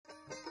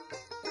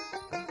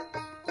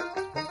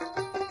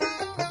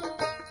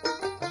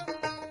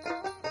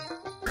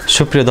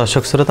সুপ্রিয়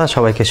দর্শক শ্রোতা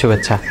সবাইকে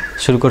শুভেচ্ছা।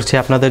 শুরু করছি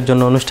আপনাদের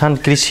জন্য অনুষ্ঠান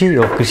কৃষি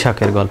ও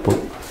কৃষকের গল্প।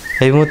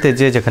 এই মুহূর্তে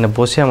যে যেখানে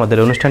বসে আমাদের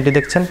অনুষ্ঠানটি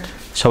দেখছেন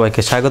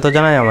সবাইকে স্বাগত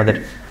জানাই আমাদের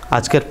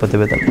আজকের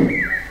প্রতিবেদন।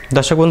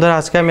 দর্শক বন্ধুরা,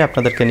 আজকে আমি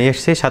আপনাদেরকে নিয়ে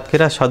এসেছি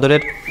সাতক্ষীরা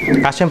সদরের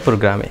কাশেমপুর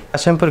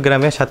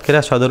গ্রামে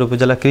সাতক্ষীরা সদর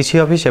উপজেলা কৃষি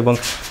অফিস এবং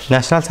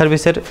ন্যাশনাল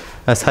সার্ভিসের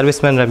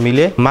সার্ভিসম্যানরা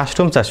মিলে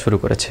মাশরুম চাষ শুরু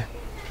করেছে।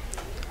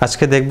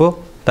 আজকে দেখব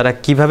তারা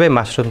কিভাবে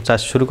মাশরুম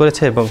চাষ শুরু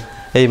করেছে এবং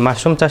এই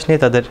মাশরুম চাষ নিয়ে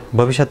তাদের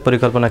ভবিষ্যৎ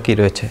পরিকল্পনা কী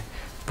রয়েছে।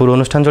 পুরো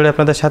অনুষ্ঠান জুড়ে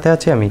আপনাদের সাথে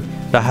আছি আমি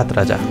রাহাত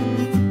রাজা।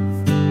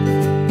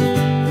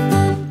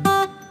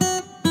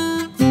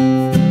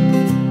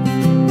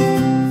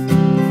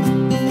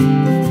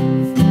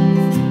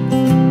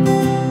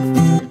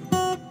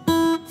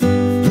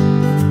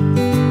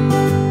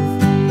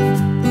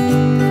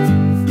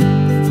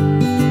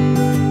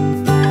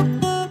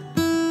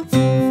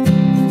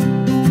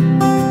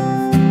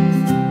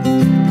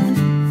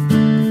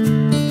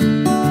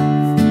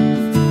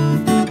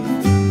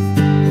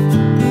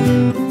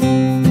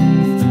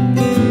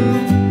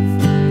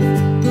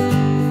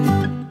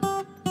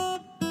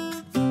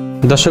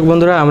 দর্শক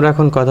বন্ধুরা, আমরা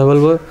এখন কথা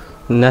বলবো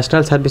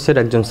ন্যাশনাল সার্ভিসের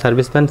একজন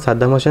সার্ভিসম্যান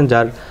সাদ্দাম হোসেন,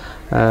 যার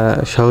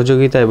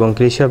সহযোগিতা এবং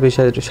কৃষি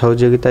অফিসের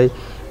সহযোগিতায়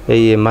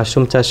এই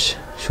মাশরুম চাষ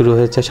শুরু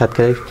হয়েছে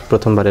সাতক্ষীরায়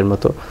প্রথমবারের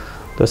মতো।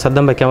 তো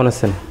সাদ্দাম ভাই, কেমন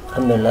আছেন?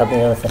 আলহামদুলিল্লাহ, আপনি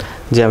কেমন আছেন?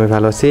 জি, আমি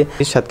ভালো আছি।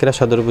 সাতক্ষীরা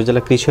সদর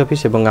উপজেলা কৃষি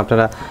অফিস এবং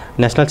আপনারা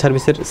ন্যাশনাল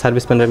সার্ভিসের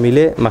সার্ভিসম্যানরা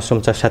মিলে মাশরুম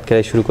চাষ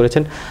সাতক্ষীরায় শুরু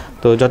করেছেন।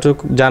 তো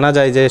যতটুকু জানা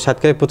যায় যে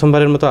সাতক্ষীরায়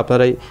প্রথমবারের মতো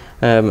আপনারাই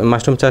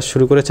মাশরুম চাষ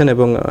শুরু করেছেন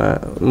এবং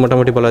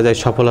মোটামুটি বলা যায়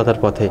সফলতার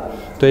পথে।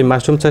 তো এই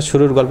মাশরুম চাষ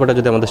শুরুর গল্পটা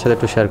যদি আমাদের সাথে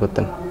একটু শেয়ার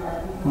করতেন।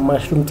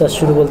 মাশরুম চাষ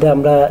শুরু বলতে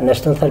আমরা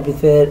ন্যাশনাল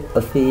সার্ভিসের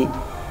আছি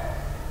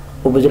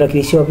উপজেলা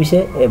কৃষি অফিসে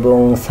এবং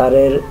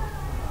স্যারের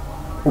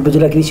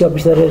উপজেলা কৃষি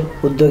অফিসারের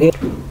উদ্যোগে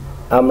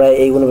আমরা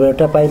এই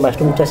অনুপ্রেরণাটা পাই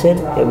মাশরুম চাষের।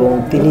 এবং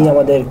তিনি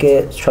আমাদেরকে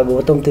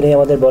সর্বপ্রথম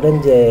আমাদের বলেন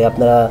যে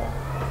আপনারা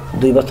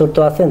 2 বছর তো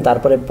আছেন,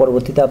 তারপরে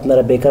পরবর্তীতে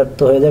আপনারা বেকার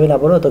তো হয়ে যাবেন,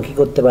 আবারও তো কী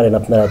করতে পারেন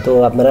আপনারা, তো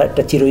আপনারা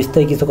একটা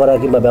চিরস্থায়ী কিছু করা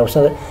কিংবা ব্যবসা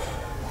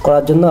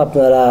করার জন্য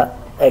আপনারা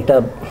একটা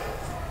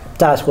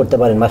চাষ করতে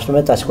পারেন,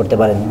 মাশরুমের চাষ করতে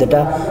পারেন, যেটা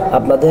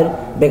আপনাদের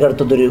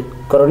বেকারত্ব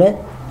দূরীকরণে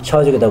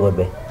সহযোগিতা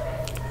করবে।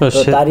 তো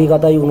তারই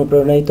কথাই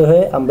অনুপ্রেরণায়িত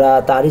হয়ে আমরা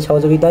তারই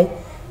সহযোগিতায়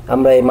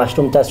আমরা এই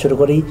মাশরুম চাষ শুরু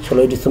করি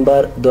 16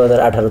 ডিসেম্বর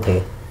 2018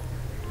 থেকে।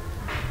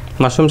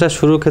 মাশরুম চাষ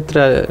শুরুর ক্ষেত্রে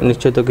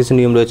নিশ্চয়ই তো কিছু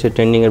নিয়ম রয়েছে,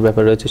 ট্রেনিংয়ের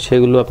ব্যাপার রয়েছে,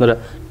 সেগুলো আপনারা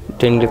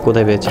ট্রেনিংয়ে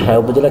কোথায় পেয়েছেন? হ্যাঁ,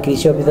 উপজেলা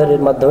কৃষি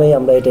অফিসারের মাধ্যমে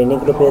আমরা এই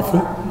ট্রেনিংগুলো পেয়েছি।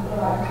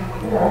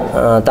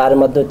 তার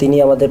মাধ্যমে তিনি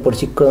আমাদের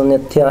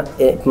প্রশিক্ষণের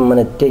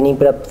মানে ট্রেনিং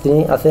প্রাপ্ত তিনি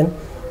আছেন,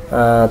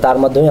 তার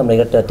মাধ্যমে আমরা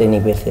একটা ট্রেনিং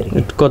পেয়েছি।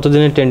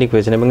 কতদিনের ট্রেনিং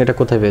পেয়েছেন এবং এটা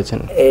কোথায় পেয়েছেন?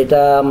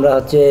 এটা আমরা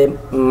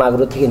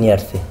মাগুরা থেকে নিয়ে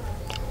আসছি।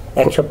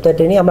 1 সপ্তাহ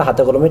ট্রেনিং আমরা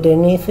হাতে কলমে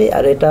ট্রেনিং নিয়েছি।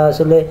 আর এটা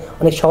আসলে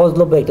অনেক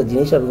সহজলভ্য একটা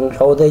জিনিস এবং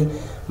সহজেই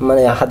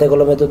মানে হাতে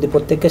কলমে যদি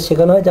প্রত্যেককে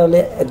শেখানো হয় তাহলে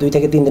 2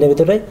 থেকে 3 দিনের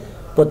ভিতরে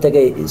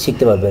প্রত্যেকেই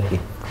শিখতে পারবে আর কি।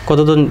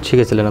 কতজন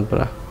শিখেছিলেন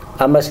আপনারা?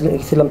 আমরা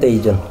শিখেছিলাম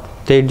 23 জন।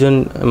 23 জন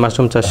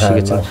মাশরুম চাষ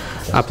শিখেছেন।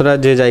 আপনারা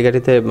যে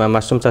জায়গাটিতে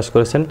মাশরুম চাষ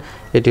করেছেন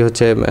এটি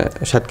হচ্ছে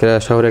সাতক্ষীরা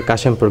শহরের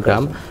কাশেমপুর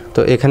গ্রাম। তো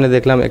এখানে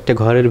দেখলাম একটা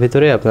ঘরের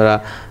ভিতরে আপনারা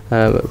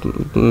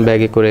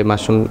ব্যাগে করে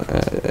মাশরুম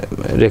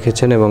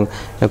রেখেছেন এবং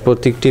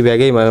প্রত্যেকটি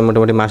ব্যাগেই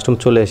মোটামুটি মাশরুম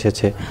চলে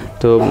এসেছে।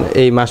 তো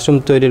এই মাশরুম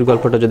তৈরির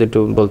গল্পটা যদি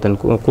একটু বলতেন,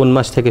 কোন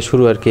মাস থেকে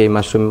শুরু আর কি এই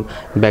মাশরুম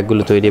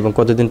ব্যাগগুলো তৈরি এবং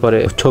কতদিন পরে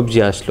সবজি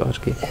আসলো আর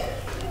কি?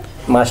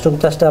 মাশরুম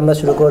চাষটা আমরা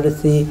শুরু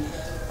করেছি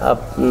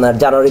আপনার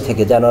জানুয়ারি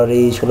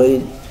 16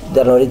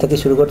 জানুয়ারি থেকে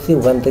শুরু করছি।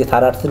 ওখান থেকে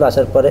স্যার আসছিল,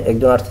 আসার পরে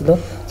একজন আসছিল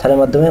স্যারের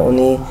মাধ্যমে,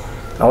 উনি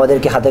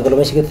আমাদেরকে হাতে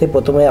কলমে শিখেছে।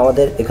 প্রথমে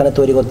আমাদের এখানে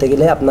তৈরি করতে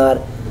গেলে আপনার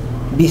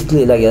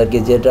বিসলি লাগে আর কি,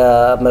 যেটা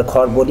আপনার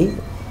খড় বলি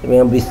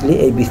এবং বিসলি।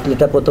 এই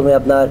বিসলিটা প্রথমে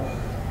আপনার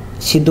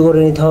সিদ্ধ করে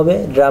নিতে হবে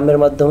ড্রামের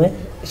মাধ্যমে।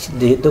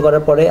 সিদ্ধ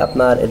করার পরে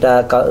আপনার এটা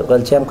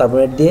ক্যালসিয়াম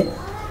কার্বনেট দিয়ে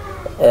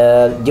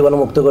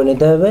জীবাণুমুক্ত করে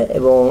নিতে হবে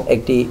এবং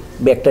একটি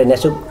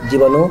ব্যাকটেরিয়ানাশক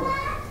জীবাণু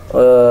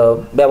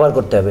ব্যবহার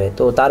করতে হবে।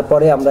 তো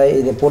তারপরে আমরা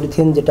এই যে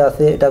পলিথিন যেটা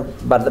আছে এটা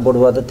বড়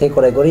বাজার থেকে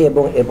ক্রয় করি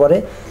এবং এরপরে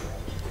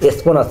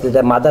স্পন আছে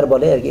যেটা মাদার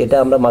বলে আর কি, এটা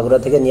আমরা মাগুরা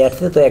থেকে নিয়ে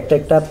আসছি। তো একটা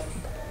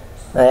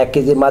 1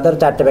 কেজি মাদার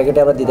 4টে প্যাকেটে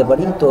আমরা দিতে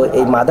পারি। তো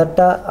এই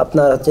মাদারটা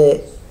আপনার হচ্ছে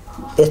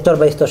স্তর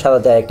বাই স্তর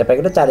সাজাতে হয়। একটা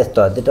প্যাকেটে 4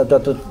 স্তর, যেটা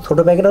যত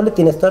ছোটো প্যাকেট হলে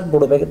 3 স্তর,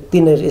 বড়ো প্যাকেট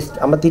 3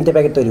 আমরা 3টে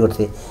প্যাকেট তৈরি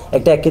করছি।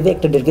 একটা 1 কেজি,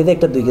 একটা 1.5 কেজি,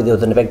 একটা 2 কেজি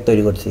ওজনের প্যাকেট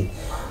তৈরি করছি।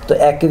 তো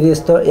 1 কেজি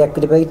স্তর, 1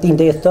 কেজি প্যাকেট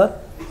 3টে স্তর,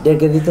 1.5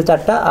 কেজিতে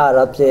 4টা আর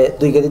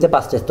 2 কেজিতে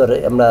 5টে স্তরে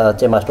আমরা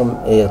মাশরুম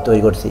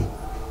তৈরি করছি।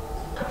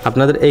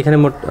 আপনাদের এইখানে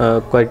মোট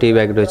কয়টি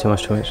ব্যাগ রয়েছে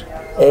মাশরুমের?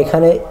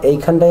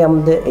 এইখানটাই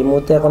আমাদের এই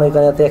মুহূর্তে এখন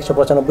এখানে আছে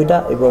 195টা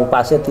এবং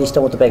পাশে 30টা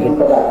মতো প্যাকেট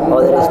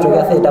আমাদের স্টকে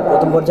আছে। এটা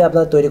প্রথম পর্যায়ে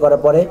আপনার তৈরি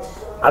করার পরে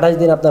 28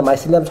 দিন আপনার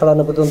মাইসিলিয়াম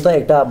ছড়ানো পর্যন্ত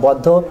একটা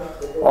বদ্ধ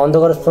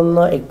অন্ধকারাচ্ছন্ন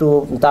একটু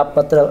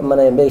তাপমাত্রা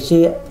মানে বেশি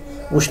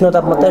উষ্ণ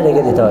তাপমাত্রায়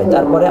রেখে দিতে হয়।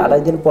 তারপরে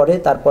 28 দিন পরে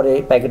তারপরে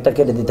প্যাকেটটা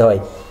কেটে দিতে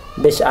হয়।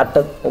 বেশ 8টা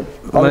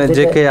মানে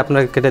যেকে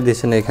আপনারা কেটে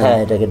দিয়েছেন এখানে? হ্যাঁ,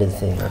 এটা কেটে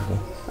দিয়েছি।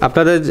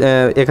 আপনাদের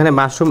এখানে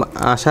মাশরুম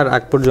আসার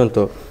আগ পর্যন্ত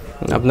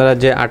আপনারা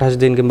যে 28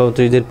 দিন কিংবা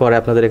 29 দিন পরে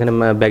আপনাদের এখানে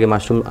ব্যাগে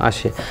মাশরুম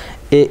আসে,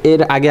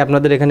 এর আগে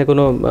আপনাদের এখানে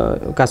কোনো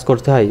কাজ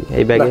করতে হয়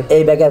এই ব্যাগে?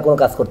 এই ব্যাগে আর কোনো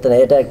কাজ করতে নাই,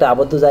 এটা একটা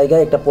আবদ্ধ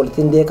জায়গায় একটা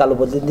পলিথিন দিয়ে, কালো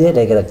পলিথিন দিয়ে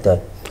ঢেকে রাখতে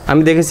হয়।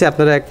 আমি দেখেছি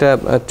আপনারা একটা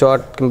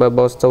চট কিংবা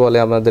বস্তা বলে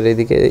আমাদের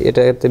এইদিকে,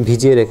 এটাতে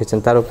ভিজিয়ে রেখেছেন,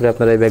 তার উপরে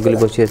আপনারা এই ব্যাগগুলি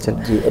বসিয়েছেন,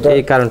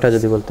 এই কারণটা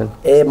যদি বলতেন।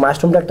 এই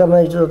মাশরুমটা একটা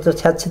মানে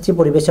ছাঁচছি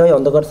পরিবেশ হয়,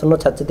 অন্ধকারশূন্য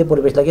ছাঁচছি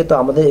পরিবেশ লাগে, তো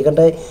আমাদের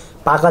এখানটায়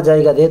পাকা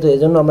জায়গা দিয়ে, তো এই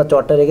জন্য আমরা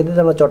চটটা রেখে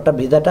দিই, আমরা চটটা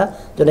ভিজাটা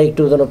যেন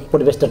একটু যেন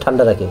পরিবেশটা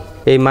ঠান্ডা রাখে।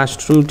 এই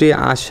মাশরুমটি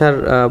আসার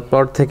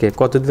পর থেকে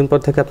কতদিন পর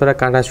থেকে আপনারা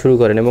কাটা শুরু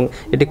করেন এবং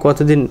এটি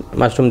কতদিন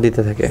মাশরুম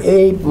দিতে থাকে?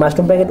 এই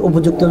মাশরুম প্যাকেট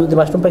উপযুক্ত যদি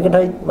মাশরুম প্যাকেট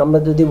হয়, আমরা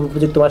যদি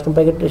উপযুক্ত মাশরুম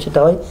প্যাকেট সেটা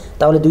হয়,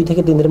 তাহলে 2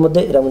 থেকে 3 দিনের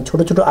মধ্যে এরকম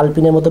ছোটো ছোটো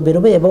আলপিনের মতো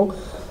বেরোবে এবং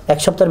 1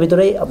 সপ্তাহের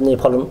ভিতরেই আপনি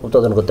ফলন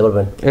উৎপাদন করতে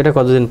পারবেন। এটা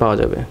কতদিন পাওয়া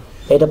যাবে?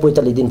 এটা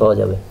 45 দিন পাওয়া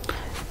যাবে।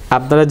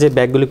 আপনারা যে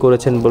ব্যাগগুলি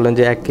করেছেন, বললেন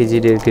যে 1 কেজি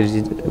 1.5 কেজি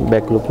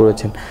ব্যাগগুলো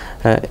করেছেন,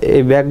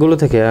 এই ব্যাগগুলো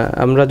থেকে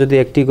আমরা যদি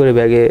একটি করে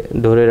ব্যাগে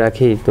ধরে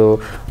রাখি, তো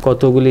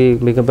কতগুলি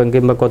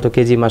কিংবা কত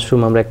কেজি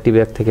মাশরুম আমরা একটি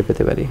ব্যাগ থেকে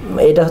পেতে পারি?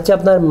 এটা হচ্ছে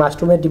আপনার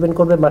মাশরুমে ডিপেন্ড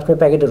করবে, মাশরুমের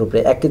প্যাকেটের উপরে।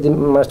 1 কেজি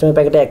মাশরুমের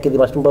প্যাকেটে 1 কেজি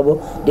মাশরুম পাবো,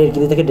 1.5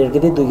 কেজি থেকে 1.5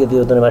 কেজি, 2 কেজি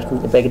ওজনের মাশরুম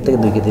প্যাকেট থেকে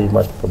 2 কেজি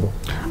মাশরুম পাবো।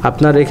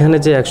 আপনার এখানে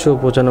যে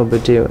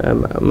 195টি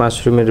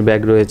মাশরুমের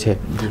ব্যাগ রয়েছে,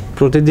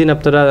 প্রতিদিন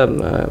আপনারা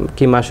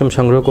কি মাশরুম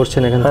সংগ্রহ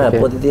করছেন এখান থেকে?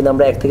 হ্যাঁ, প্রতিদিন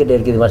আমরা 1 থেকে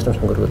 1.5 কেজি মাশরুম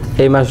সংগ্রহ করছি।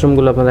 এই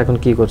মাশরুমগুলো আপনারা এখন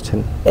কি করছেন?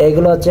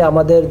 এইগুলো হচ্ছে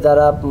আমাদের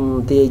যারা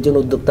এইজন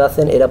উদ্যোক্তা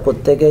আছেন, এরা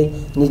প্রত্যেকেই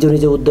নিজ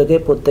নিজ উদ্যোগে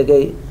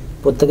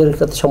প্রত্যেকের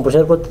কাছে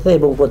সম্প্রসার করতেছে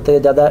এবং প্রত্যেকে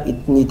যারা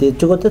নিতে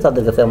ইচ্ছুক করতে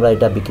তাদের কাছে আমরা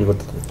এটা বিক্রি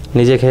করতেছি।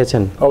 নিজে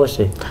খেয়েছেন?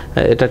 অবশ্যই।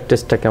 এটার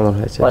টেস্টটা কেমন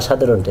হয়েছে?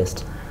 অসাধারণ টেস্ট।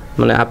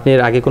 মানে আপনি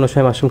এর আগে কোনো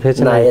সময় মাশরুম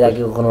খেয়েছেন? না, এর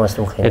আগে কোনো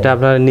মাশরুম খাইনি। এটা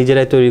আপনারা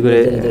নিজেরাই তৈরি করে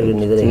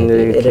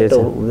এটা তো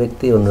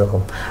ব্যক্তি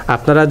অন্যরকম।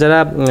 আপনারা যারা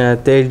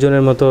 23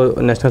 জনের মতো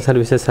ন্যাশনাল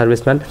সার্ভিসের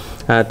সার্ভিসম্যান,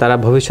 তারা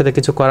ভবিষ্যতে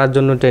কিছু করার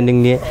জন্য ট্রেনিং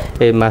নিয়ে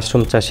এই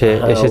মাশরুম চাষে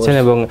এসেছেন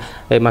এবং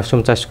এই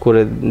মাশরুম চাষ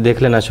করে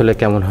দেখলেন আসলে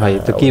কেমন হয়,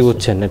 তো কি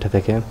বুঝছেন এটা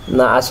থেকে?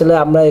 না, আসলে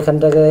আমরা এখান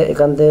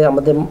থেকে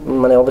আমাদের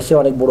মানে অবশ্যই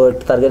অনেক বড়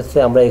একটা টার্গেট আছে।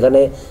 আমরা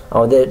এখানে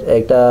আমাদের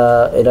একটা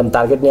এরকম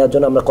টার্গেট নেওয়ার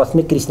জন্য আমরা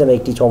কসমিক কৃষি নামে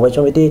একটি সমবায়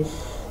সমিতি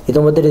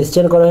ইতিমধ্যে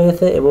রেজিস্ট্রেশন করা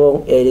হয়েছে এবং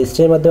এই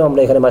রেজিস্ট্রেশনের মাধ্যমে আমরা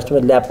এখানে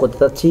মাশরুমের ল্যাব করতে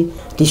চাচ্ছি,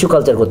 টিস্যু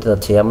কালচার করতে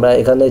চাচ্ছি। আমরা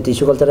এখানে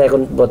টিস্যু কালচারে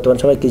এখন বর্তমান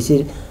সময়ে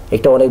কৃষির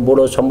একটা অনেক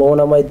বড়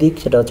সম্ভাবনাময় দিক,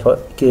 সেটা হচ্ছে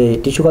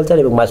টিস্যু কালচার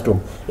এবং মাশরুম,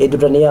 এই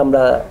দুটো নিয়ে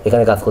আমরা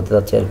এখানে কাজ করতে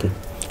চাচ্ছি আর কি।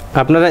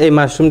 আপনারা এই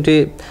মাশরুমটি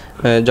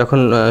যখন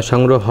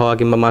সংগ্রহ হওয়া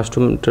কিংবা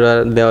মাশরুমটা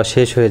দেওয়া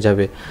শেষ হয়ে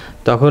যাবে,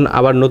 তখন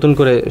আবার নতুন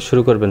করে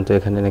শুরু করবেন তো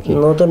এখানে নাকি?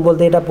 নতুন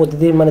বলতে এটা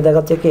প্রতিদিন মানে দেখা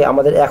যাচ্ছে কি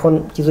আমাদের এখন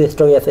কিছু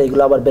স্টক আছে,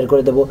 এগুলো আবার বের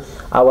করে দেবো,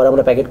 আবার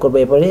আমরা প্যাকেট করবো,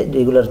 এরপরে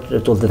রেগুলার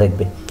চলতে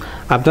থাকবে।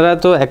 আপনারা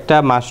তো একটা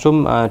মাশরুম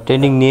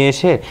ট্রেনিং নিয়ে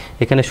এসে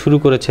এখানে শুরু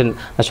করেছেন,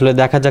 আসলে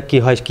দেখা যাক কি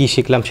হয়, কি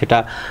শিখলাম সেটা,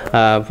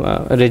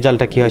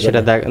 রেজাল্টটা কি হয়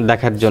সেটা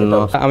দেখার জন্য।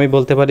 আমি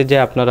বলতে পারি যে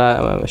আপনারা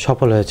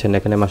সফল হয়েছেন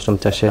এখানে মাশরুম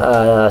চাষে?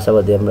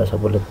 আশাবাদী আমরা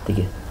সফলের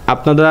দিকে।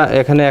 আপনারা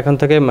এখানে এখন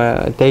থেকে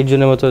 23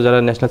 জনের মতো যারা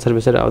ন্যাশনাল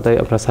সার্ভিসের আওতায়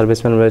আপনার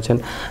সার্ভিসম্যান রয়েছেন,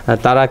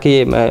 তারা কি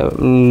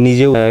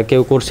নিজেও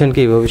কেউ করছেন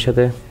কি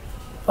ভবিষ্যতে?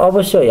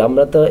 অবশ্যই।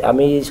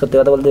 আমি সত্যি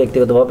কথা বলতে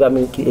ব্যক্তিগতভাবে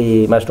আমি এই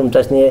মাশরুম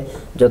চাষ নিয়ে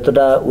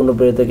যতটা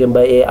অনুপ্রেরিত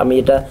কিংবা আমি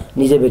এটা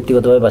নিজে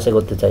ব্যক্তিগতভাবে বাসা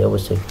করতে চাই।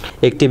 অবশ্যই।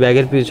 একটি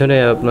ব্যাগের পিছনে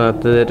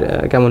আপনাদের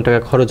কেমন টাকা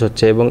খরচ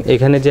হচ্ছে এবং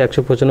এখানে যে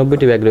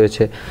 195টি ব্যাগ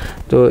রয়েছে,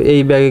 তো এই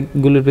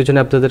ব্যাগগুলোর পিছনে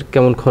আপনাদের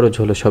কেমন খরচ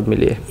হলো সব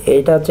মিলিয়ে?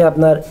 এইটা হচ্ছে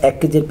আপনার 1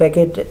 কেজির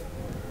প্যাকেট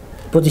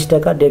 25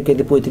 টাকা, 1.5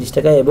 কেজি 35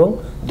 টাকা এবং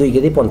 2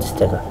 কেজি 50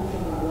 টাকা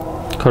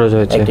খরচ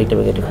হয়েছে।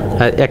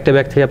 একটা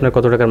ব্যাগ থেকে আপনার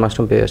কত টাকার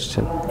মাশরুম পেয়ে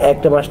আসছেন?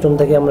 একটা মাশরুম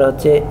থেকে আমরা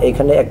হচ্ছে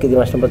এখানে 1 কেজি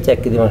মাশরুম পাচ্ছি, 1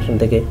 কেজি মাশরুম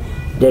থেকে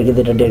 1.5 কেজি,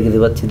 এটা 1.5 কেজি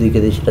পাচ্ছি, 2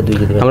 কেজি সেটা 2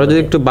 কেজি। আমরা যদি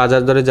একটু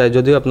বাজার দরে যাই,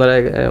 যদিও আপনারা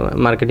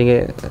মার্কেটিংয়ে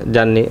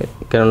যাননি,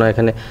 কেননা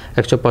এখানে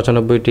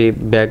 195টি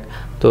ব্যাগ,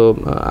 তো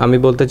আমি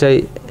বলতে চাই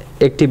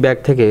একটি ব্যাগ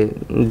থেকে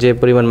যে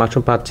পরিমাণ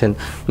মাশরুম পাচ্ছেন,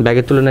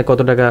 ব্যাগের তুলনায় কত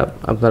টাকা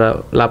আপনারা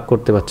লাভ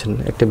করতে পারছেন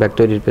একটি ব্যাগ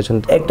তৈরির পেছন?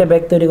 একটা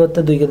ব্যাগ তৈরি করতে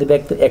 2 কেজি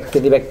ব্যাগ, 1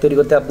 কেজি ব্যাগ তৈরি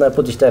করতে আপনার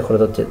 25 টাকা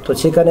খরচ হচ্ছে। তো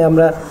সেখানে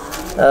আমরা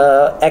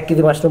 1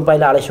 কেজি মাশরুম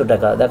পাইলে 250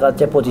 টাকা, দেখা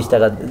যাচ্ছে 25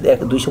 টাকা,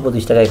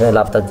 225 টাকা এখানে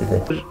লাভ থাকছে।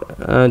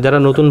 যারা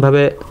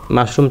নতুনভাবে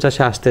মাশরুম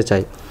চাষে আসতে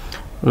চায়,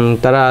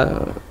 তারা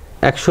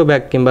 100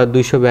 ব্যাগ কিংবা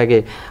 200 ব্যাগে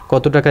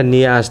কত টাকা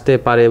নিয়ে আসতে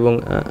পারে এবং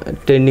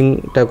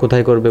ট্রেনিংটা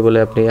কোথায় করবে বলে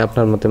আপনি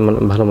আপনার মতে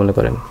ভালো মনে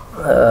করেন?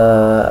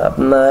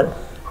 আপনার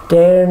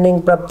ট্রেনিং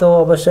প্রাপ্ত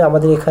অবশ্যই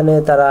আমাদের এখানে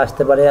তারা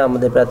আসতে পারে,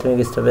 আমাদের প্রাথমিক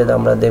স্তরে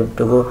আমরা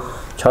দেবটুকু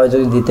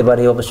সহযোগী দিতে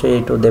পারি, অবশ্যই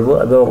একটু দেবো।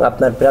 এবং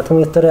আপনার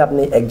প্রাথমিক স্তরে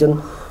আপনি একজন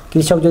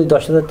কৃষক যদি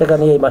 10,000 টাকা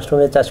নিয়ে এই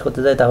মাশরুমের চাষ করতে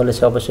যায়, তাহলে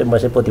সে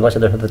অবশ্যই প্রতি মাসে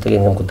 10,000 টাকা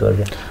ইনকাম করতে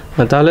পারবে।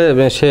 তাহলে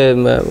সে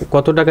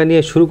কত টাকা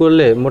নিয়ে শুরু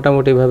করলে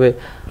মোটামুটিভাবে?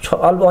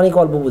 অনেক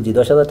অল্প বুঝি,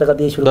 10,000 টাকা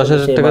দিয়ে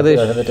 10,000 টাকা দিয়ে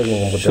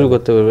শুরু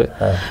করতে পারবে।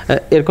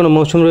 এর কোনো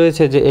মৌসুম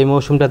রয়েছে যে এই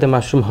মৌসুমটাতে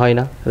মাশরুম হয়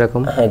না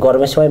এরকম? হ্যাঁ,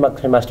 গরমের সময়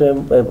মাশরুম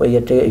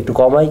একটু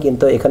কম হয়,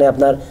 কিন্তু এখানে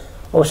আপনার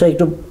অবশ্যই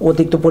একটু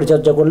অতিরিক্ত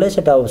পরিচর্যা করলে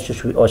সেটা অবশ্যই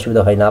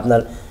অসুবিধা হয় না।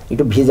 আপনার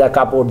একটু ভিজা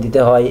কাপড় দিতে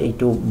হয়,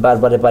 একটু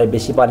বারবারে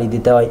বেশি পানি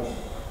দিতে হয়।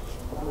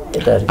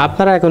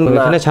 আপনারা এখন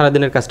এখানে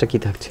সারাদিনের কাজটা কি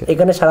থাকছে?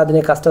 এখানে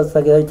সারাদিনের কাজটা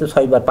থাকে হয়তো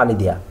 6 বার পানি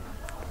দেওয়া।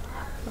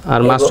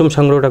 আর মাশরুম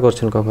সংগ্রহটা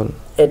করছেন কখন?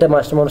 এটা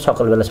মাশরুম আমরা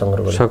সকালবেলা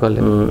সংগ্রহ করি। সকালে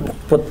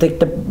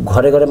প্রত্যেকটা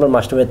ঘরে ঘরে আমরা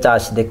মাশরুমের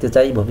চাষ দেখতে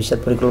চাই, ভবিষ্যৎ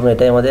পরিকল্পনা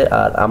এটাই আমাদের।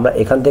 আর আমরা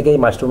এখান থেকেই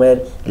মাশরুমের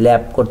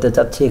ল্যাব করতে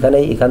চাচ্ছি,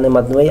 এখানের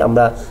মাধ্যমেই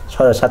আমরা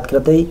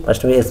সাতক্ষীরাতেই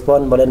মাশরুমের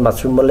স্পন বলেন,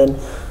 মাশরুম বলেন,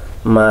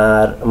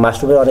 আর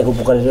মাশরুমের অনেক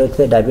উপকারী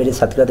রয়েছে। ডায়াবেটিস,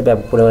 সাতক্ষীরাতে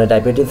ব্যাপক পরিমাণে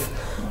ডায়াবেটিস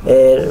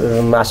এর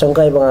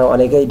আশঙ্কা, এবং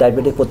অনেকেই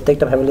ডায়াবেটিস,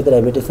 প্রত্যেকটা ফ্যামিলিতে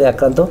ডায়াবেটিসে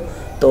আক্রান্ত।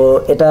 তো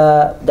এটা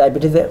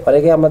ডায়াবেটিসে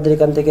অনেকে আমাদের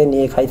এখান থেকে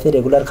নিয়ে খাইছে,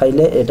 রেগুলার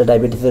খাইলে এটা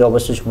ডায়াবেটিসের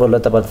অবশ্যই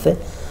সুফলতা পাচ্ছে।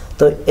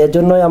 তো এর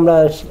জন্যই আমরা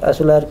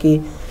আসলে আর কি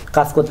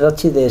কাজ করতে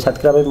চাচ্ছি যে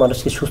সাতক্ষীরার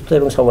মানুষকে সুস্থ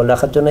এবং সবল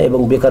রাখার জন্য এবং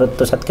বেকারত্ব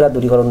সাতক্ষীরা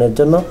দূরীকরণের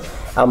জন্য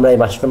আমরা এই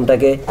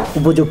মাশরুমটাকে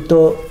উপযুক্ত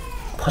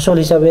ফসল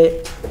হিসাবে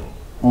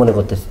মনে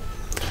করতেছি।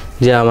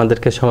 যে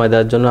আমাদেরকে সময়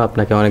দেওয়ার জন্য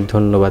আপনাকে অনেক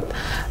ধন্যবাদ।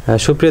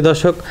 সুপ্রিয়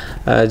দর্শক,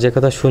 যে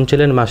কথা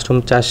শুনছিলেন, মাশরুম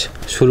চাষ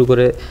শুরু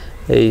করে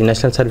এই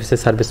ন্যাশনাল সার্ভিসের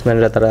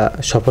সার্ভিসম্যানরা তারা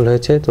সফল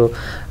হয়েছে। তো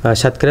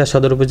সাতক্ষীরা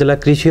সদর উপজেলা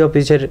কৃষি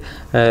অফিসের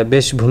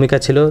বেশ ভূমিকা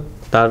ছিল,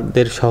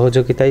 তাদের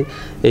সহযোগিতায়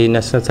এই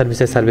ন্যাশনাল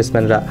সার্ভিসের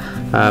সার্ভিসম্যানরা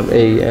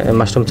এই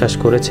মাশরুম চাষ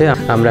করেছে।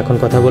 আমরা এখন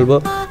কথা বলবো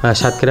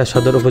সাতক্ষীরা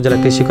সদর উপজেলা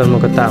কৃষি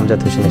কর্মকর্তা আমজাদ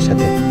হোসেনের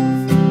সাথে।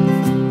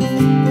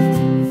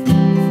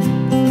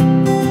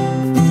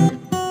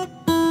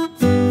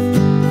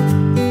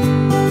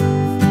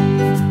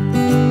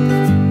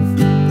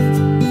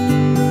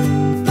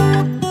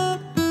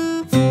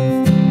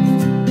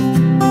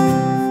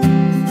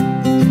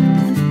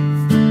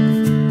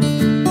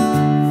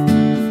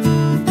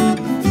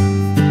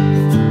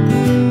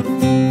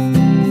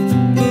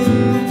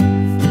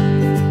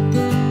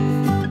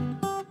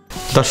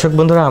 দর্শক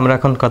বন্ধুরা, আমরা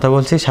এখন কথা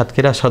বলছি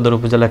সাতক্ষীরা সদর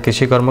উপজেলা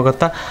কৃষি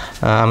কর্মকর্তা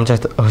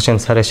আমজাদ হোসেন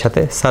স্যারের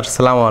সাথে। স্যার,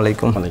 সালামু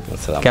আলাইকুম। ওয়ালাইকুম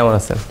আসসালাম। কেমন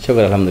আছেন?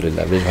 শুকর,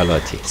 আলহামদুলিল্লাহ, বেশ ভালো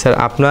আছি। স্যার,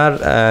 আপনার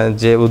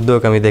যে উদ্যোগ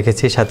আমি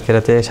দেখেছি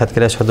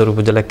সাতক্ষীরা সদর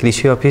উপজেলা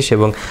কৃষি অফিস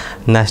এবং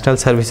ন্যাশনাল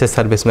সার্ভিসের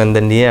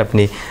সার্ভিসম্যানদের নিয়ে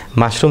আপনি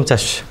মাশরুম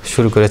চাষ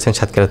শুরু করেছেন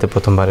সাতক্ষীরাতে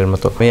প্রথমবারের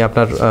মতো। আমি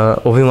আপনার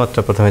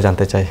অভিমতটা প্রথমে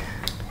জানতে চাই।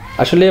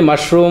 আসলে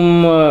মাশরুম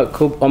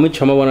খুব অমিত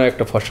সম্ভাবনার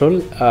একটা ফসল,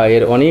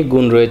 এর অনেক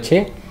গুণ রয়েছে,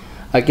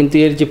 কিন্তু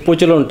এর যে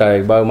প্রচলনটা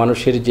বা মানুষ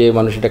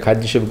এটা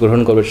খাদ্য হিসেবে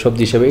গ্রহণ করবে,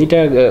 সবজি হিসেবে, এটা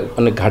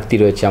অনেক ঘাটতি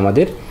রয়েছে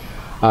আমাদের।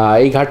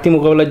 এই ঘাটতি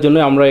মোকাবেলার জন্য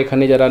আমরা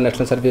এখানে যারা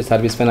ন্যাশনাল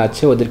সার্ভিসম্যান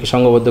আছে ওদেরকে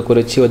সংঘবদ্ধ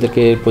করেছি,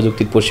 ওদেরকে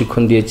প্রযুক্তির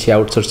প্রশিক্ষণ দিয়েছি,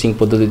 আউটসোর্সিং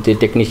পদ্ধতিতে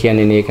টেকনিশিয়ান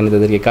এনে এখানে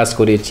তাদেরকে কাজ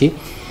করিয়েছি,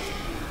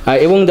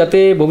 এবং যাতে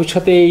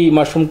ভবিষ্যতে এই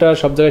মাশরুমটা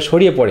সব জায়গায়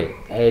ছড়িয়ে পড়ে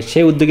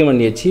সেই উদ্যোগে আমরা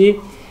নিয়েছি।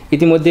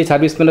 ইতিমধ্যে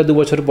সার্ভিসম্যানরা 2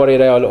 বছর পরে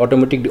এরা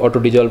অটো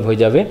ডিজলভ হয়ে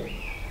যাবে,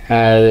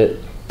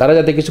 তারা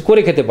যাতে কিছু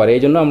করে খেতে পারে,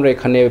 এই জন্য আমরা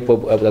এখানে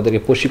তাদেরকে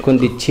প্রশিক্ষণ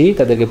দিচ্ছি।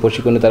 তাদেরকে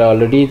প্রশিক্ষণে তারা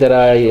অলরেডি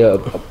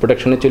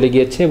প্রোডাকশনে চলে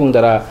গিয়েছে, এবং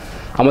যারা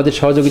আমাদের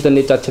সহযোগিতা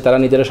নিতে চাচ্ছে তারা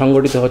নিজেরা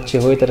সংগঠিত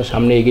হয়ে তারা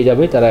সামনে এগিয়ে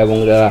যাবে। তারা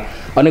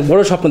অনেক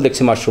বড় স্বপ্ন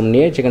দেখছে মাশরুম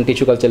নিয়ে, সেখানে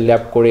টিস্যু কালচার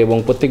ল্যাব করে এবং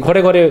প্রত্যেক ঘরে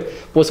ঘরে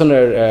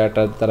পৌঁছানোর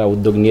একটা তারা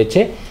উদ্যোগ নিয়েছে।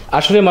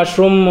 আসলে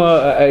মাশরুম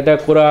এটা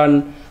কোরআন,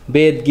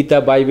 বেদ, গীতা,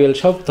 বাইবেল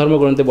সব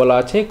ধর্মগ্রন্থে বলা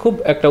আছে খুব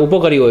একটা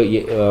উপকারী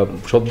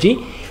সবজি।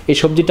 এই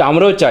সবজিটা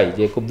আমরাও চাই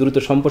যে খুব দ্রুত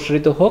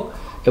সম্প্রসারিত হোক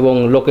এবং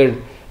লোকের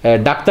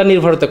ডাক্তার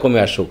নির্ভরতা কমে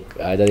আসুক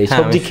এই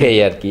সবজি খেয়ে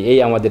আর কি, এই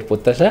আমাদের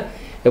প্রত্যাশা।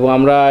 এবং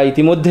আমরা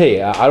ইতিমধ্যে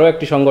আরও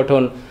একটি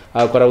সংগঠন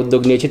করার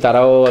উদ্যোগ নিয়েছি,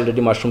 তারাও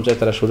অলরেডি মাশরুম চাষ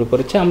তারা শুরু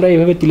করেছে। আমরা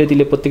এইভাবে তিলে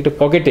তিলে প্রত্যেকটা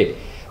পকেটে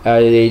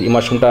এই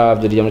মাশরুমটা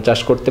যদি আমরা চাষ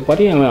করতে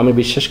পারি, আমি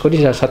বিশ্বাস করি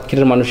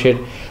সাতক্ষীরার মানুষের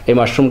এই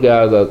মাশরুম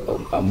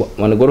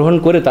মানে গ্রহণ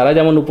করে তারা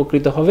যেমন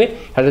উপকৃত হবে,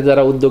 সাথে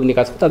যারা উদ্যোগ নিয়ে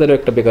কাজ করে তাদেরও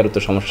একটা বেকারত্ব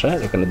সমস্যা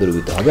এখানে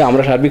দূরীভূত হবে।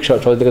 আমরা সার্বিক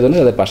সহযোগিতার জন্য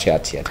তাদের পাশে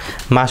আছি আর কি।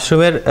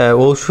 মাশরুমের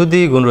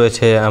ঔষধি গুণ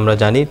রয়েছে আমরা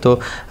জানি, তো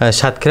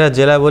সাতক্ষীরা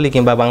জেলা বলি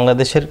কিংবা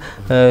বাংলাদেশের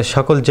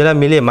সকল জেলা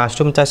মিলিয়ে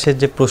মাশরুম চাষের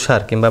যে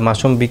প্রসার কিংবা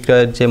মাশরুম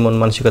বিক্রয়ের যে মন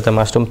মানসিকতা,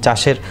 মাশরুম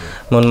চাষের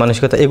মন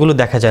মানসিকতা, এগুলো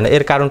দেখা যায় না।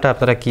 এর কারণটা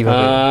আপনারা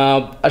কীভাবে?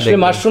 আসলে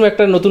মাশরুম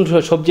একটা নতুন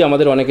সবজি,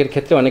 আমাদের অনেকের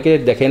ক্ষেত্রে অনেকে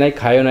দেখে নাই,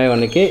 খায়ও নাই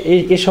অনেকে।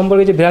 এই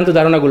সম্পর্কে যে ভ্রান্ত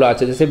ধারণাগুলো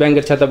আছে, যে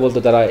ব্যাংকের ছাতা বলতো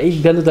তারা, এই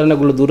ভ্রান্ত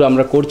ধারণাগুলো দূর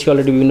আমরা করছি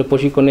অলরেডি। বিভিন্ন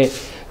প্রশিক্ষণে,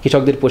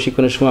 কৃষকদের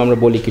প্রশিক্ষণের সময় আমরা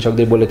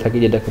কৃষকদের বলে থাকি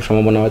যেটা খুব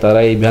সম্ভাবনা হয়, তারা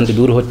এই ভ্রান্তি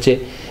দূর হচ্ছে।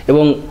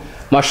 এবং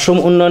মাশরুম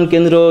উন্নয়ন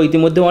কেন্দ্র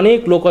ইতিমধ্যে অনেক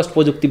লো কস্ট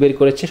প্রযুক্তি বের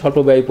করেছে, স্বল্প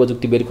ব্যয়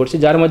প্রযুক্তি বের করছে,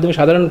 যার মাধ্যমে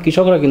সাধারণ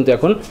কৃষকরা কিন্তু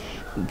এখন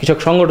কৃষক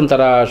সংগঠন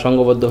তারা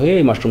সংঘবদ্ধ হয়ে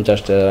এই মাশরুম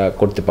চাষটা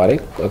করতে পারে,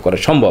 করা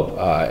সম্ভব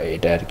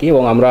এটা আর কি।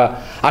 এবং আমরা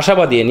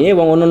আশাবাদী নিয়ে,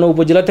 এবং অন্যান্য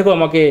উপজেলা থেকেও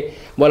আমাকে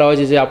বলা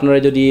হয়েছে যে আপনারা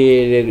যদি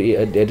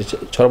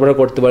সরবরাহ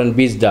করতে পারেন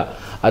বীজটা,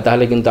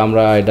 তাহলে কিন্তু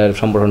আমরা এটার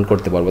সম্প্রসারণ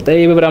করতে পারবো। তাই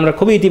এই ব্যাপারে আমরা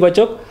খুবই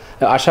ইতিবাচক,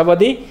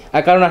 আশাবাদী।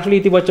 কারণ আসলে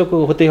ইতিবাচক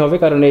হতেই হবে,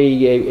 কারণ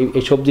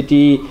এই সবজিটি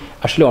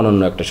আসলে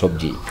অনন্য একটা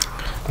সবজি।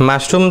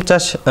 মাশরুম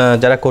চাষ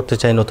যারা করতে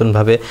চায়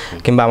নতুনভাবে,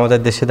 কিংবা আমাদের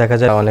দেশে দেখা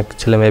যায় অনেক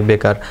ছেলেমেয়ে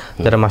বেকার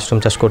যারা মাশরুম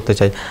চাষ করতে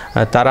চায়,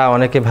 তারা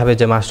অনেকে ভাবে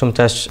যে মাশরুম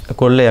চাষ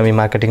করলে আমি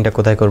মার্কেটিংটা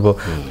কোথায় করব,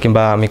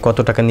 কিংবা আমি কত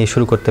টাকা নিয়ে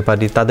শুরু করতে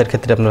পারি, তাদের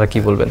ক্ষেত্রে আপনারা কি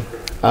বলবেন?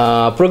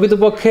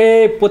 প্রকৃতপক্ষে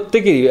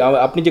প্রত্যেকেরই,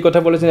 আপনি যে কথা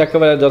বলেছেন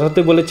একেবারে যথার্থ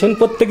বলেছেন,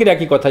 প্রত্যেকের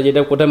একই কথা, যেটা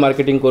কোথায়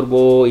মার্কেটিং করবো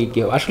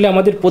আসলে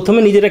আমাদের প্রথমে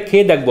নিজেরা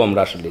খেয়ে দেখবো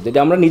আমরা। আসলে যদি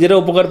আমরা নিজেরা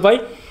উপকার পাই,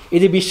 এই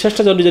যে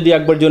বিশ্বাসটা যদি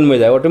একবার জন্মে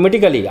যায়,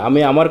 অটোমেটিক্যালি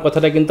আমার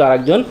কথাটা কিন্তু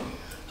আরেকজন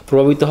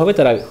প্রভাবিত হবে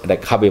তারা এটা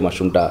খাবে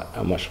মাশরুমটা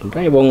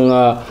এবং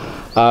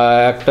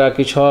একটা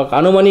কৃষক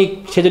আনুমানিক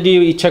সে যদি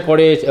ইচ্ছা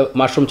করে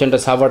মাশরুম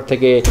সেন্টার সাভার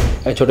থেকে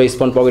ছোটো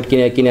স্পন পকেট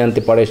কিনে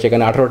আনতে পারে,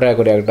 সেখানে 18 টাকা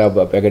করে একটা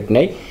প্যাকেট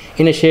নেয়,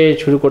 এনে সে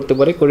শুরু করতে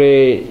পারে, করে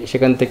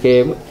সেখান থেকে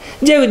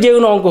যে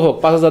কোনো অঙ্ক হোক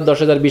 5,000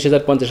 10,000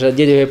 20,000 50,000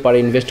 যেভাবে পারে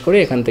ইনভেস্ট করে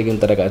এখান থেকে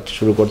কিন্তু তারা কাজ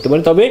শুরু করতে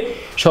পারে। তবে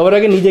সবার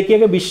আগে নিজেকে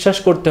বিশ্বাস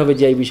করতে হবে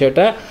যে এই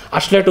বিষয়টা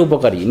আসলে একটা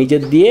উপকারী,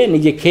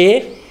 নিজে খেয়ে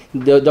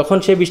যখন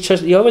সে বিশ্বাস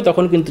হবে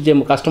তখন কিন্তু যে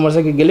কাস্টমার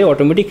থেকে গেলে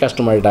অটোমেটিক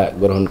কাস্টমার এটা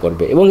গ্রহণ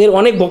করবে। এবং এর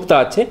অনেক ভোক্তা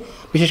আছে,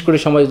 বিশেষ করে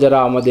সমাজে যারা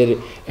আমাদের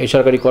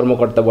সরকারি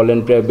কর্মকর্তা বলেন,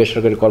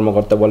 বেসরকারি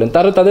কর্মকর্তা বলেন,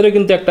 তাদেরও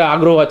কিন্তু একটা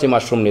আগ্রহ আছে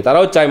মাশরুম নিয়ে,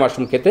 তারাও চায়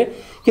মাশরুম খেতে,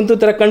 কিন্তু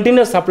তারা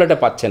কন্টিনিউয়াস সাপ্লাইটা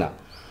পাচ্ছে না।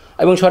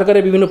 এবং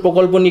সরকারের বিভিন্ন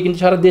প্রকল্প নিয়ে কিন্তু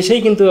সারা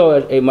দেশেই কিন্তু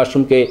এই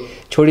মাশরুমকে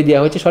ছড়িয়ে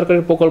দেওয়া হয়েছে,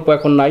 সরকারের প্রকল্প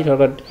এখন নাই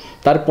সরকার,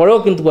 তারপরেও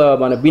কিন্তু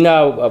মানে বিনা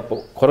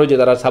খরচে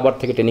তারা সাভার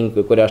থেকে ট্রেনিং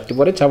করে আসতে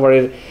পারে।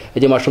 সাভারের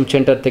যে মাশরুম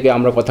সেন্টার থেকে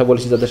আমরা কথা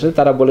বলেছি তাদের সাথে,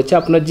 তারা বলেছে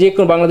আপনার যে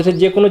কোনো বাংলাদেশের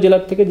যে কোনো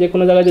জেলার থেকে যে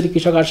কোনো জায়গায় যদি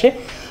কৃষক আসে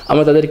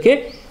আমরা তাদেরকে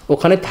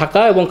ওখানে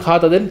থাকা এবং খাওয়া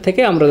তাদের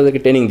থেকে আমরা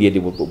তাদেরকে ট্রেনিং দিয়ে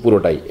দিব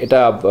পুরোটাই। এটা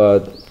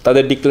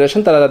তাদের ডিক্লারেশন,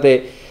 তারা যাতে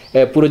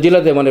পুরো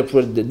জেলাতে মানে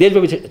পুরো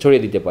দেশব্যাপী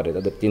ছড়িয়ে দিতে পারে,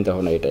 তাদের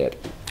চিন্তাভাবনা এটাই আর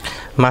কি।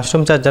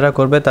 মাশরুম চাষ যারা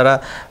করবে তারা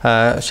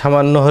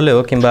সামান্য হলেও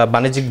কিংবা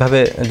বাণিজ্যিকভাবে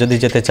যদি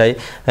যেতে চাই,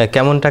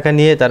 কেমন টাকা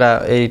নিয়ে তারা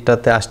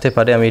এইটাতে আসতে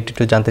পারে আমি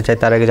একটু জানতে চাই।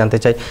 তার আগে জানতে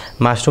চাই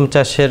মাশরুম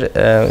চাষের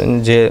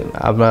যে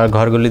আমরা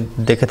ঘরগুলি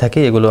দেখে থাকি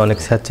এগুলো অনেক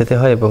স্যাঁতসেঁতে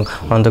হয় এবং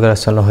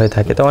অন্ধকারাচ্ছন্ন হয়ে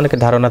থাকে, তো অনেকের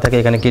ধারণা থাকে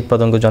এখানে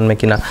কীটপতঙ্গ জন্মে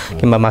কিনা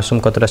কিংবা মাশরুম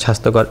কতটা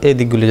স্বাস্থ্যকর, এই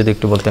দিকগুলি যদি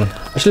একটু বলতেন।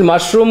 আসলে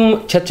মাশরুম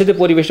স্যাঁতসেঁতে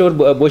পরিবেশে, ওর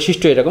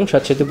বৈশিষ্ট্য এরকম,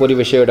 স্যাঁতসেঁতে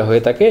পরিবেশে ওটা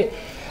হয়ে থাকে।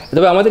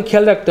 তবে আমাদের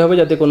খেয়াল রাখতে হবে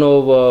যাতে কোনো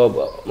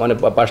মানে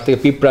পাশ থেকে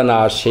পিঁপড়া না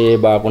আসে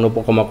বা কোনো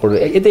পোকামাকড়,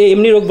 এতে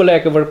এমনি রোগ বলে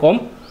একেবারে কম।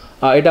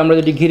 এটা আমরা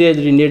যদি ঘিরে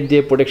যদি নেট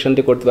দিয়ে প্রোটেকশন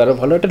দিয়ে করতে পারো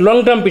ভালো, এটা লং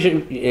টার্ম বিষয়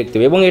দেখতে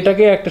হবে। এবং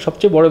এটাকে একটা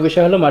সবচেয়ে বড়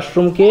বিষয় হলো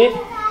মাশরুমকে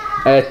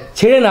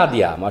ছেড়ে না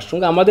দেওয়া।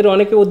 মাশরুমকে আমাদের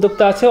অনেকে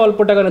উদ্যোক্তা আছে অল্প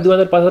টাকা না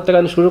 2,000-5,000 টাকা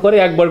শুরু করে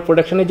একবার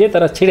প্রোডাকশনে যেয়ে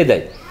তারা ছেড়ে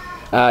দেয়।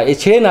 এই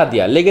ছেড়ে না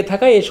দেওয়া লেগে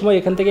থাকা, এই সময়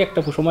এখান থেকে একটা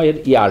সময়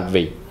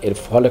আসবেই, এর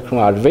ফল এক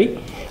সময় আসবেই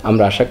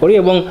আমরা আশা করি।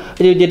 এবং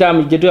যেটা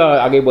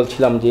আগে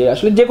বলছিলাম যে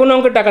আসলে যে কোনো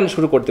অঙ্কের টাকা নিয়ে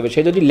শুরু করতে হবে,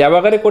 সে যদি ল্যাব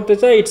আকারে করতে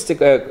চায় ইটস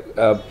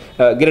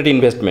গ্রেট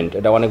ইনভেস্টমেন্ট,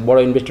 এটা অনেক বড়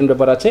ইনভেস্টমেন্ট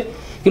ব্যাপার আছে।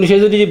 কিন্তু সে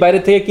যদি বাইরে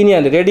থেকে কিনে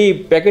আনে, রেডি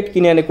প্যাকেট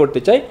কিনে আনে করতে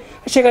চায়,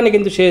 সেখানে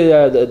কিন্তু সে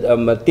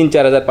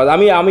 3-4 হাজার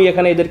আমি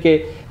এখানে এদেরকে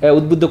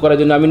উদ্বুদ্ধ করার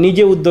জন্য আমি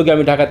নিজে উদ্যোগে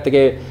আমি ঢাকার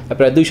থেকে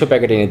প্রায় 200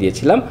 প্যাকেট এনে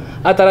দিয়েছিলাম,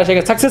 আর তারা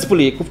সেখানে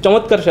সাকসেসফুলি খুব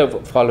চমৎকার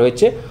ফল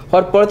হয়েছে।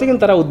 হওয়ার পরে থেকে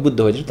কিন্তু তারা উদ্বুদ্ধ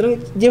হয়েছে। সুতরাং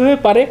যেভাবে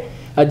পারে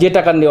যে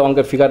টাকার নিয়ে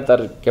অঙ্কের ফিগার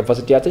তার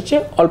ক্যাপাসিটি আছে, সে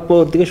অল্প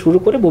থেকে শুরু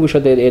করে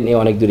ভবিষ্যতে নিয়ে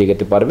অনেক দূরে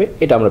যেতে পারবে,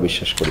 এটা আমরা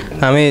বিশ্বাস করি।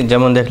 আমি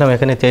যেমন দেখলাম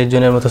এখানে 23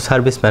 জনের মতো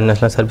সার্ভিসম্যান,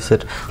 ন্যাশনাল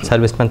সার্ভিসের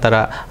সার্ভিসম্যান, তারা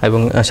এবং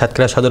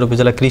সাতক্ষীরা সদর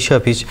উপজেলা কৃষি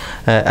অফিস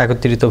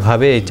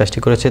একত্রিতভাবে এই চাষটি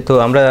করেছে। তো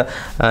আমরা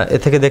এ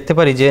থেকে দেখতে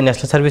পারি যে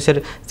ন্যাশনাল সার্ভিসের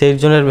 23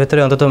 জনের ভেতরে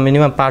অন্তত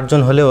মিনিমাম 5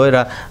 জন হলেও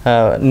এরা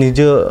নিজ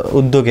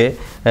উদ্যোগে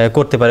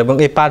করতে পারে, এবং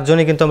এই 5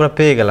 জনই কিন্তু আমরা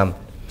পেয়ে গেলাম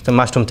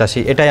মাশরুম চাষি।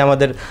 এটাই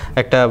আমাদের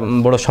একটা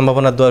বড়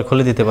সম্ভাবনার দ্বার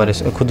খুলে দিতে পারে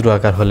ক্ষুদ্র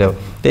আকার হলেও।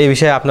 তো এই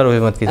বিষয়ে আপনার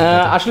অভিমত কি?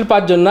 আসলে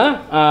 5 জন না,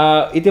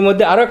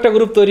 ইতিমধ্যে আরও একটা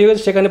গ্রুপ তৈরি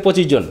হয়েছে, সেখানে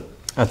 25 জন।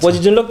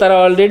 25 জন লোক তারা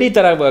অলরেডি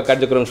তারা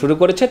কার্যক্রম শুরু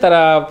করেছে।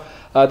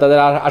 তাদের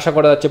আশা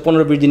করা যাচ্ছে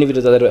 15-20 দিনের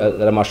ভিতরে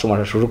তারা মাশরুম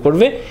আসা শুরু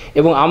করবে।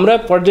 এবং আমরা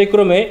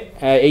পর্যায়ক্রমে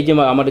এই যে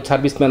আমাদের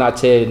সার্ভিসম্যান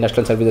আছে,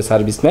 ন্যাশনাল সার্ভিসের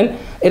সার্ভিসম্যান,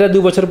 এরা 2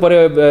 বছর পরে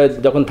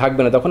যখন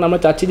থাকবে না, তখন আমরা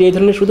চাচ্ছি যে এই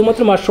ধরনের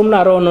শুধুমাত্র মাশরুম না,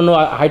 আরও অন্যান্য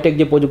হাইটেক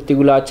যে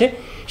প্রযুক্তিগুলো আছে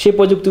সেই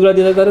প্রযুক্তিগুলো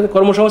দিয়ে তারা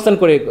কর্মসংস্থান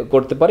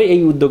করতে পারে,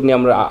 এই উদ্যোগ নিয়ে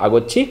আমরা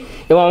আগাচ্ছি।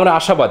 এবং আমরা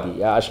আশাবাদী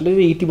আসলে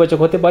যে ইতিবাচক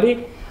হতে পারি,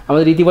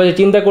 আমাদের ইতিবাচক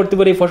চিন্তা করতে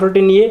পারি এই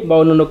ফসলটি নিয়ে বা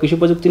অন্যান্য কৃষি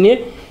প্রযুক্তি নিয়ে।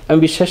 আমি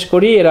বিশ্বাস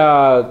করি এরা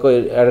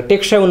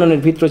টেকসই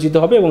উন্নয়নের ভিত রচিত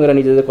হবে এবং এরা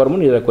নিজেদের কর্ম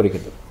নিজেরা করে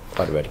খেতে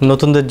পারবে।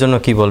 নতুনদের জন্য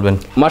কি বলবেন?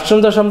 মাশরুম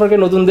চাষ সম্পর্কে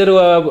নতুনদের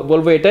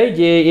বলবো এটাই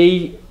যে এই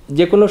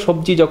যে কোনো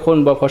সবজি যখন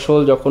বা ফসল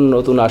যখন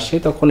নতুন আসে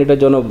তখন এটার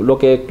জন্য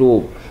লোকে একটু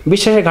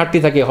বিশ্বাসের ঘাটতি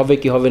থাকে, হবে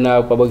কি হবে না,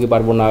 পাবো কি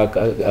পারবো না,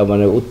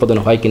 মানে উৎপাদন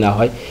হয় কি না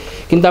হয়।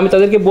 কিন্তু আমি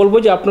তাদেরকে বলবো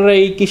যে আপনারা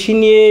এই কৃষি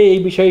নিয়ে, এই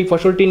বিষয়, এই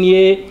ফসলটি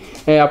নিয়ে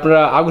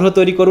আপনারা আগ্রহ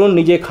তৈরি করুন,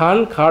 নিজে খান,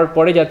 খাওয়ার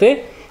পরে যাতে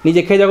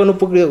নিজে খেয়ে যখন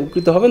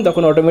উপকৃত হবেন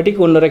তখন অটোমেটিক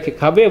অন্যরা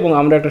খাবে এবং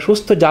আমরা একটা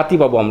সুস্থ জাতি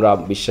পাবো আমরা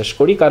বিশ্বাস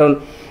করি। কারণ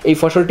এই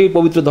ফসলটি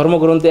পবিত্র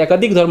ধর্মগ্রন্থে,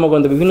 একাধিক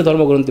ধর্মগ্রন্থে, বিভিন্ন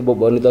ধর্মগ্রন্থে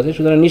বর্ণিত আছে।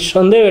 সুতরাং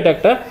নিঃসন্দেহে এটা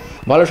একটা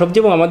ভালো সবজি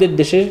এবং আমাদের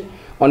দেশের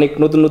অনেক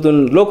নতুন নতুন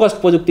লো কস্ট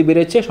প্রযুক্তি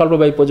বেড়েছে,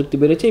 স্বল্পব্যয়ী প্রযুক্তি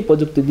বেড়েছে। এই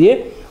প্রযুক্তি দিয়ে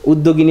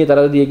উদ্যোগী নিয়ে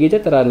তারা যদি এগিয়ে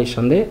যায় তারা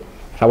নিঃসন্দেহে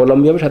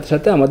স্বাবলম্বী হবে, সাথে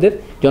সাথে আমাদের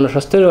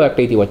জনস্বাস্থ্যেরও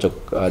একটা ইতিবাচক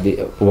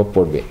প্রভাব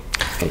পড়বে।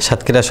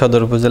 সাতক্ষীরা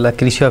সদর উপজেলা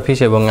কৃষি অফিস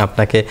এবং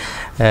আপনাকে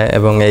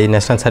এবং এই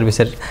ন্যাশনাল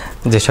সার্ভিসের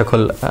যে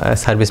সকল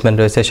সার্ভিসম্যান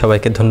রয়েছে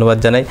সবাইকে ধন্যবাদ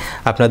জানাই।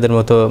 আপনাদের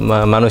মতো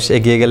মানুষ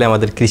এগিয়ে গেলে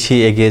আমাদের কৃষি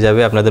এগিয়ে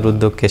যাবে। আপনাদের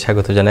উদ্যোগকে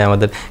স্বাগত জানাই।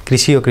 আমাদের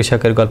কৃষি ও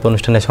কৃষকের গল্প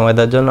অনুষ্ঠানে সময়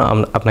দেওয়ার জন্য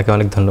আপনাকে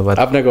অনেক ধন্যবাদ।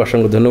 আপনাকে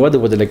অসংখ্য ধন্যবাদ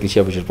উপজেলা কৃষি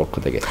অফিসের পক্ষ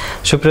থেকে।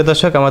 সুপ্রিয়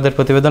দর্শক, আমাদের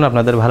প্রতিবেদন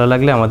আপনাদের ভালো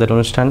লাগলে আমাদের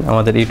অনুষ্ঠান,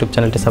 আমাদের ইউটিউব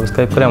চ্যানেলটি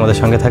সাবস্ক্রাইব করে আমাদের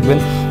সঙ্গে থাকবেন।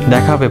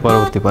 দেখা হবে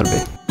পরবর্তী পর্বে।